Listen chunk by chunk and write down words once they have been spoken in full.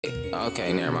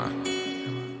Okay, never mind.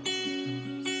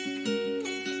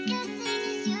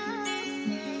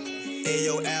 Hey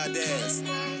yo, Aldaz.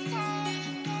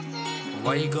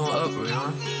 Why you going up,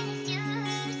 Rihanna?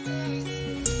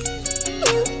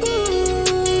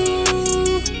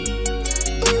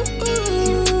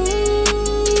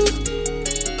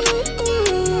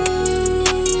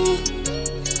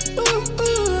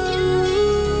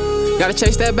 Gotta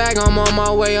chase that bag, I'm on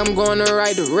my way, I'm going the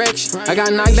right direction. I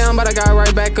got knocked down, but I got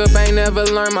right back up, ain't never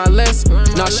learned my lesson.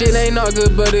 No, shit ain't all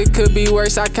good, but it could be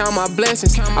worse, I count my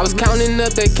blessings. I was counting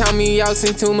up, they count me out,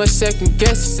 seen too much second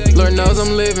guessing. Lord knows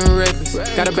I'm living reckless.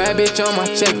 Got a bad bitch on my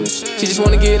checklist, she just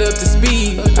wanna get up to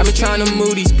speed. I been trying to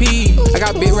move these P's. I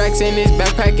got big racks in this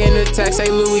backpack and the tax say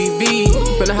Louis V.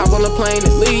 Finna hop on the plane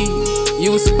and leave,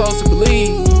 you was supposed to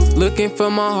believe. Looking for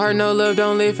my heart, no love,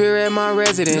 don't live here at my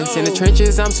residence. In the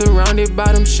trenches, I'm surrounded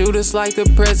by them shooters like the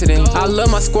president. I love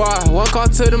my squad, one call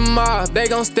to the mob, they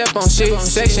gon' step on shit.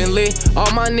 Section lit, all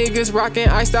my niggas rockin'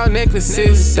 iced out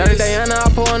necklaces. 30 Diana, I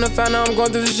pour on the fountain, I'm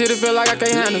going through this shit, it feel like I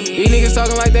can't handle. These niggas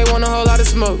talking like they want a whole lot of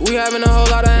smoke, we having a whole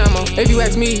lot of ammo. If you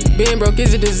ask me, being broke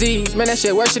is a disease, man that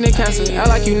shit worse than cancer. Act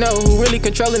like you know who really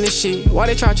controlling this shit, why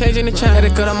they try changing the channel? Had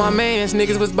to cut on my mans,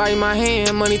 niggas was biting my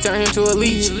hand, money turned him to a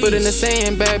leech. Put in the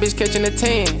sand, bad bitch catching a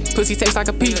tan. Pussy tastes like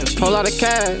a peach, whole lot of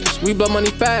cash, we blow money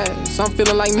fast. I'm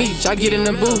feeling like Meech, I get in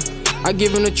the booth, I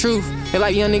give him the truth, they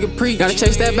like young nigga preach. Gotta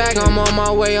chase that bag, I'm on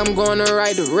my way, I'm going the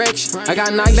right direction. I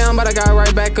got knocked down, but I got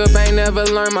right back up, ain't never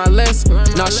learned my lesson.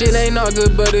 No, shit ain't all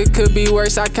good, but it could be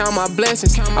worse, I count my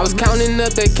blessings. I was counting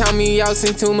up, they count me out,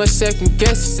 seen too much second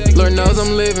guessing. Lord knows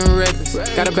I'm living reckless.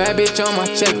 Got a bad bitch on my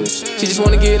checklist, she just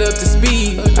wanna get up to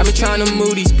speed. I been trying to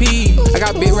move these P's. I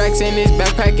got big racks in this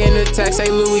backpack and the tax say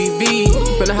Louis V.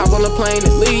 Finna hop on the plane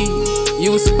and leave,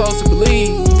 you was supposed to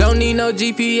believe. Don't need no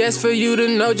GPS for you to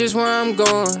know just where I'm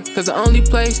going, cause the only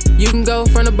place you can go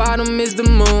from the bottom is the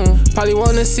moon. Probably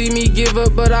wanna see me give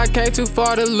up, but I came too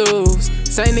far to lose.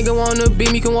 Same nigga wanna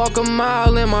beat me, can walk a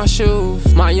mile in my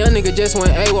shoes. My young nigga just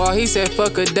went AWOL, he said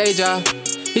fuck a day job.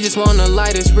 He just wanna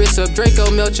light his wrist up, Draco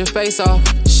melt your face off.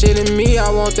 Shit in me, I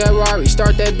want that Rari,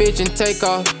 start that bitch and take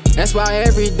off. That's why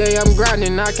every day I'm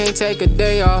grinding, I can't take a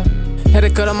day off. Had to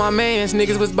cut on my mans,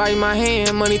 niggas was biting my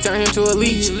hand, money turned him to a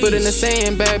leech. Put in the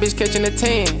sand, bad bitch catching a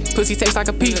tan. Pussy tastes like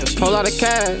a peach, whole lot of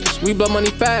cash, we blow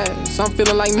money fast. I'm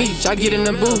feeling like Meech, I get in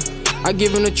the booth, I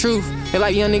give him the truth, they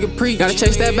like young nigga preach. Gotta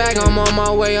chase that bag, I'm on my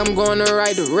way, I'm going the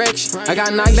right direction. I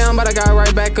got knocked down, but I got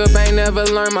right back up, ain't never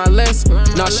learned my lesson.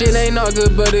 No, shit ain't all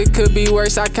good, but it could be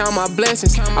worse, I count my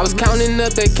blessings. I was counting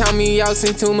up, they count me out,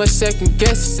 seen too much second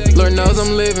guessing. Lord knows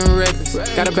I'm living reckless.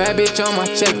 Got a bad bitch on my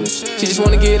checklist, she just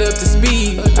wanna get up to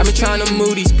speed. I been trying to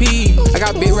move these P's. I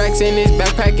got big racks in this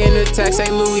backpack and the tax say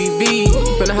Louis V.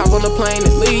 Finna hop on the plane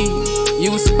and leave,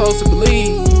 you was supposed to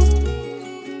believe.